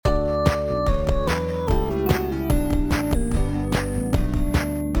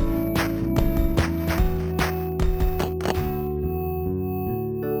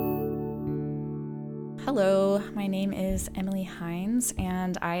name is Emily Hines,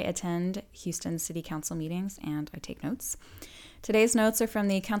 and I attend Houston City Council meetings and I take notes. Today's notes are from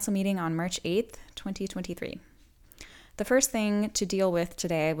the council meeting on March 8th, 2023. The first thing to deal with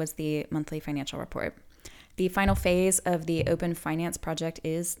today was the monthly financial report. The final phase of the Open Finance project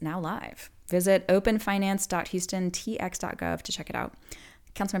is now live. Visit openfinance.houstonTX.gov to check it out.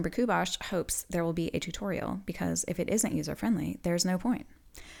 Councilmember Kubash hopes there will be a tutorial because if it isn't user-friendly, there's no point.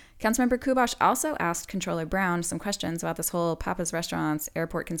 Councilmember Kubash also asked Controller Brown some questions about this whole Papa's Restaurants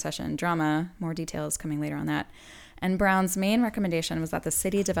airport concession drama. More details coming later on that. And Brown's main recommendation was that the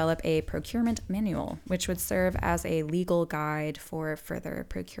city develop a procurement manual, which would serve as a legal guide for further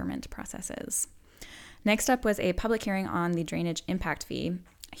procurement processes. Next up was a public hearing on the drainage impact fee.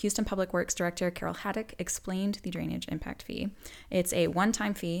 Houston Public Works Director Carol Haddock explained the drainage impact fee. It's a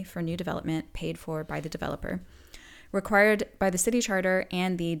one-time fee for new development paid for by the developer, required by the city charter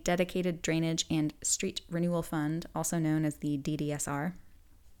and the Dedicated Drainage and Street Renewal Fund, also known as the DDSR.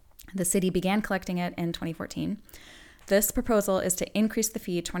 The city began collecting it in 2014. This proposal is to increase the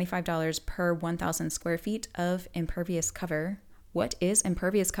fee $25 per 1,000 square feet of impervious cover. What is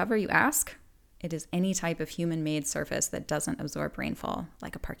impervious cover, you ask? It is any type of human-made surface that doesn't absorb rainfall,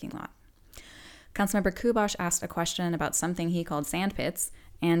 like a parking lot. Councilmember Kubash asked a question about something he called sand pits,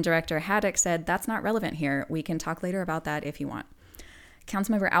 and Director Haddock said, that's not relevant here. We can talk later about that if you want.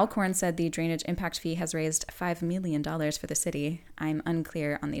 Councilmember Alcorn said the drainage impact fee has raised $5 million for the city. I'm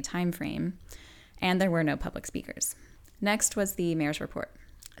unclear on the time frame. And there were no public speakers. Next was the mayor's report.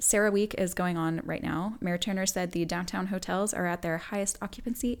 Sarah Week is going on right now. Mayor Turner said the downtown hotels are at their highest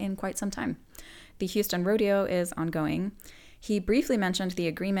occupancy in quite some time. The Houston Rodeo is ongoing. He briefly mentioned the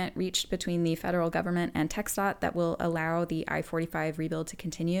agreement reached between the federal government and TxDOT that will allow the I-45 rebuild to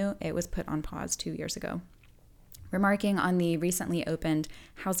continue. It was put on pause 2 years ago. Remarking on the recently opened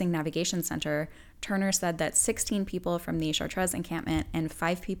Housing Navigation Center, Turner said that 16 people from the Chartres encampment and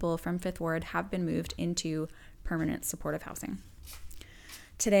 5 people from Fifth Ward have been moved into permanent supportive housing.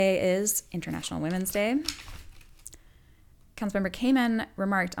 Today is International Women's Day. Councilmember Kamen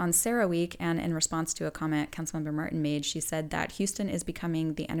remarked on Sarah Week, and in response to a comment Councilmember Martin made, she said that Houston is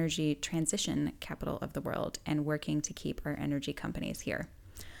becoming the energy transition capital of the world and working to keep our energy companies here.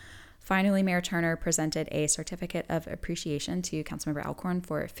 Finally, Mayor Turner presented a certificate of appreciation to Councilmember Alcorn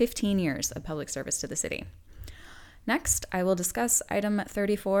for 15 years of public service to the city. Next, I will discuss item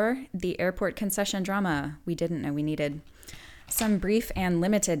 34, the airport concession drama we didn't know we needed. Some brief and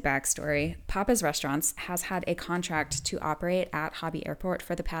limited backstory. Papa's Restaurants has had a contract to operate at Hobby Airport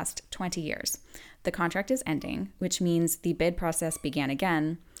for the past 20 years. The contract is ending, which means the bid process began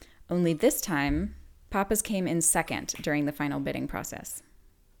again, only this time, Papa's came in second during the final bidding process.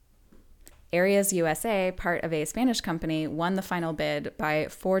 Areas USA, part of a Spanish company, won the final bid by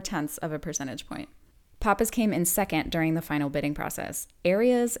 0.4 of a percentage point. Papa's came in second during the final bidding process.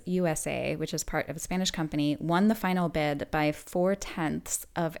 Areas USA, which is part of a Spanish company, won the final bid by 0.4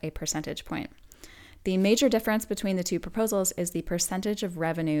 of a percentage point. The major difference between the two proposals is the percentage of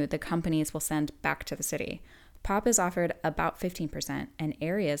revenue the companies will send back to the city. Papa's offered about 15% and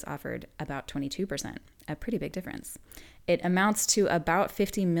Areas offered about 22%, a pretty big difference. It amounts to about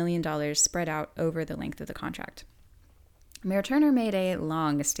 $50 million spread out over the length of the contract. Mayor Turner made a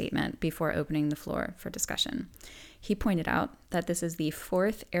long statement before opening the floor for discussion. He pointed out that this is the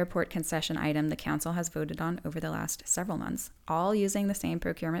 4th airport concession item the council has voted on over the last several months, all using the same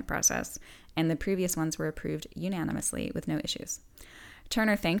procurement process, and the previous ones were approved unanimously with no issues.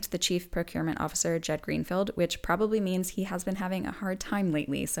 Turner thanked the Chief Procurement Officer, Jed Greenfield, which probably means he has been having a hard time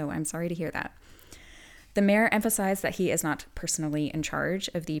lately, so I'm sorry to hear that. The mayor emphasized that he is not personally in charge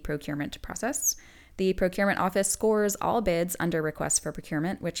of the procurement process. The procurement office scores all bids under requests for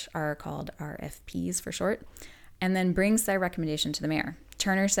procurement, which are called RFPs for short, and then brings their recommendation to the mayor.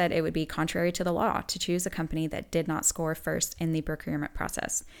 Turner said it would be contrary to the law to choose a company that did not score first in the procurement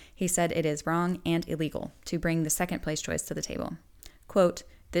process. He said it is wrong and illegal to bring the second place choice to the table. Quote,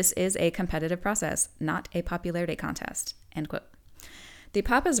 "This is a competitive process, not a popularity contest," end quote. The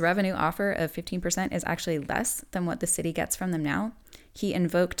Papa's revenue offer of 15% is actually less than what the city gets from them now. He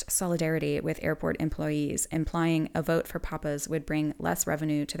invoked solidarity with airport employees, implying a vote for Papa's would bring less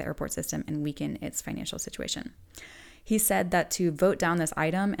revenue to the airport system and weaken its financial situation. He said that to vote down this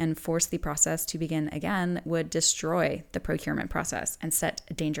item and force the process to begin again would destroy the procurement process and set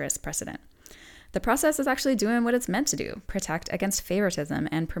a dangerous precedent. The process is actually doing what it's meant to do, protect against favoritism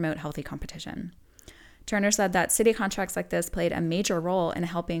and promote healthy competition. Turner said that city contracts like this played a major role in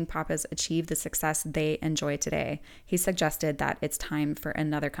helping Papa's achieve the success they enjoy today. He suggested that it's time for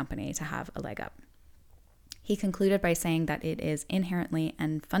another company to have a leg up. He concluded by saying that it is inherently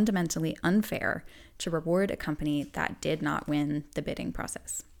and fundamentally unfair to reward a company that did not win the bidding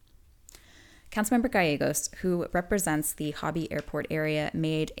process. Councilmember Gallegos, who represents the Hobby Airport area,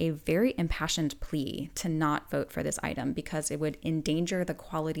 made a very impassioned plea to not vote for this item because it would endanger the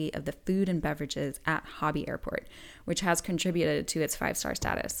quality of the food and beverages at Hobby Airport, which has contributed to its 5-star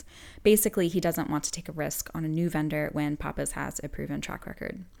status. Basically, he doesn't want to take a risk on a new vendor when Pappas has a proven track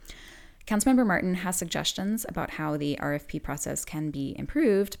record. Councilmember Martin has suggestions about how the RFP process can be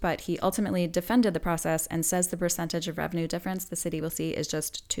improved, but he ultimately defended the process and says the percentage of revenue difference the city will see is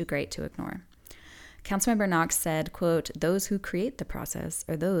just too great to ignore. Councilmember Knox said, quote, "Those who create the process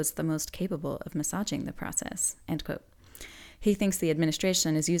are those the most capable of massaging the process," end quote. He thinks the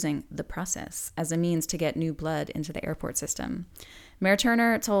administration is using the process as a means to get new blood into the airport system. Mayor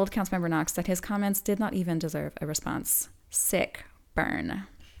Turner told Councilmember Knox that his comments did not even deserve a response. Sick burn.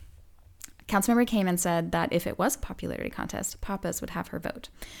 Councilmember Kamen said that if it was a popularity contest, Pappas would have her vote.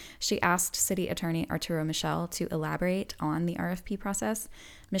 She asked City Attorney Arturo Michel to elaborate on the RFP process.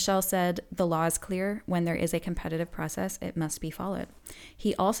 Michel said the law is clear. When there is a competitive process, it must be followed.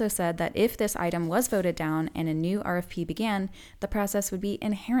 He also said that if this item was voted down and a new RFP began, the process would be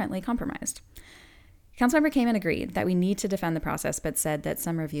inherently compromised. Councilmember Kamen agreed that we need to defend the process, but said that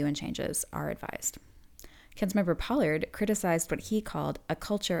some review and changes are advised. Councilmember Pollard criticized what he called a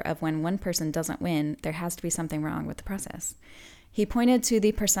culture of when one person doesn't win, there has to be something wrong with the process. He pointed to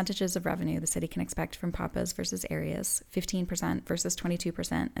the percentages of revenue the city can expect from Pappas versus Arias, 15% versus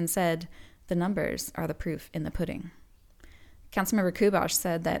 22%, and said, the numbers are the proof in the pudding. Councilmember Kubash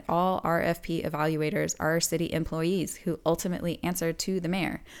said that all RFP evaluators are city employees who ultimately answer to the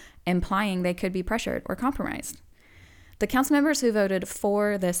mayor, implying they could be pressured or compromised. The council members who voted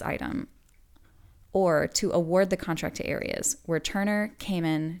for this item or to award the contract to Arias were Turner,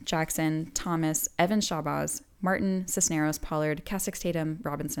 Kamen, Jackson, Thomas, Evans Shahbaz, Martin, Cisneros, Pollard, Kasich Tatum,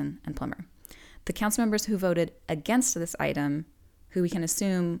 Robinson, and Plummer. The council members who voted against this item, who we can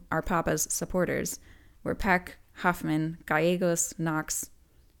assume are Pappas supporters, were Peck, Huffman, Gallegos, Knox,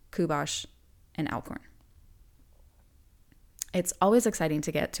 Kubash, and Alcorn. It's always exciting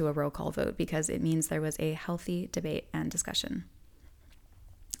to get to a roll call vote because it means there was a healthy debate and discussion.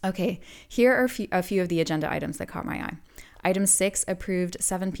 Okay, here are a few of the agenda items that caught my eye. Item 6 approved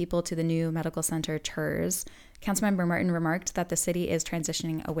 7 people to the new medical center TERS. Councilmember Martin remarked that the city is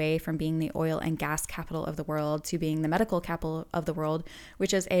transitioning away from being the oil and gas capital of the world to being the medical capital of the world,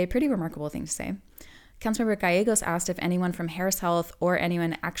 which is a pretty remarkable thing to say. Councilmember Gallegos asked if anyone from Harris Health or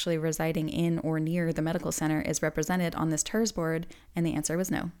anyone actually residing in or near the medical center is represented on this TERS board, and the answer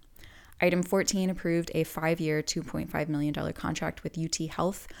was no. Item 14 approved a 5-year, $2.5 million contract with UT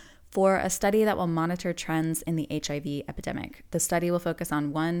Health for a study that will monitor trends in the HIV epidemic. The study will focus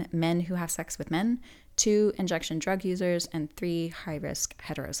on 1, men who have sex with men, 2, injection drug users, and 3, high-risk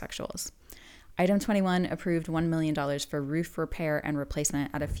heterosexuals. Item 21 approved $1 million for roof repair and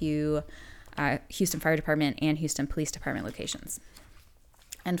replacement at a few Houston Fire Department and Houston Police Department locations.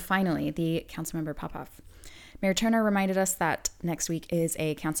 And finally, the Councilmember Popoff. Mayor Turner reminded us that next week is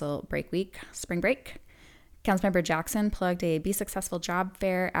a council break week, spring break. Councilmember Jackson plugged a Be Successful job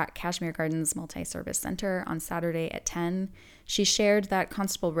fair at Kashmir Gardens Multi-Service Center on Saturday at 10. She shared that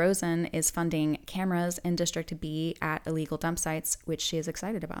Constable Rosen is funding cameras in District B at illegal dump sites, which she is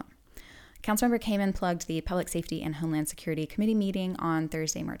excited about. Councilmember Kamen plugged the Public Safety and Homeland Security Committee meeting on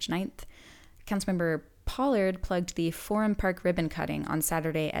Thursday, March 9th. Councilmember Pollard plugged the Forum Park ribbon cutting on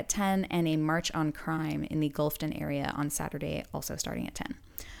Saturday at 10 and a March on Crime in the Gulfton area on Saturday, also starting at 10.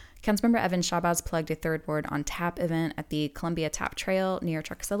 Councilmember Evan Shahbaz plugged a third board on TAP event at the Columbia TAP Trail near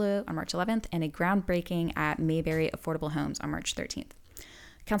Truxillo on March 11th and a groundbreaking at Mayberry Affordable Homes on March 13th.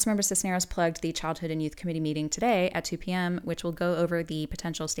 Councilmember Cisneros plugged the Childhood and Youth Committee meeting today at 2 p.m., which will go over the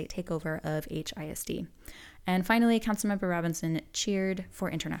potential state takeover of HISD. And finally, Councilmember Robinson cheered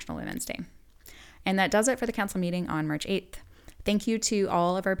for International Women's Day. And that does it for the council meeting on March 8th. Thank you to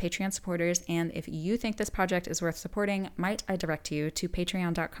all of our Patreon supporters, and if you think this project is worth supporting, might I direct you to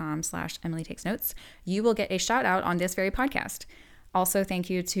patreon.com/EmilyTakesNotes. You will get a shout out on this very podcast. Also, thank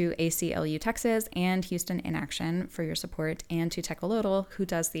you to ACLU Texas and Houston in Action for your support, and to Tecoloto, who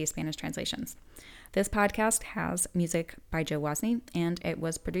does the Spanish translations. This podcast has music by Joe Wozni, and it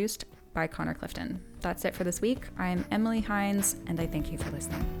was produced by Connor Clifton. That's it for this week. I'm Emily Hines, and I thank you for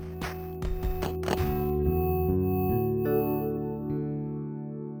listening.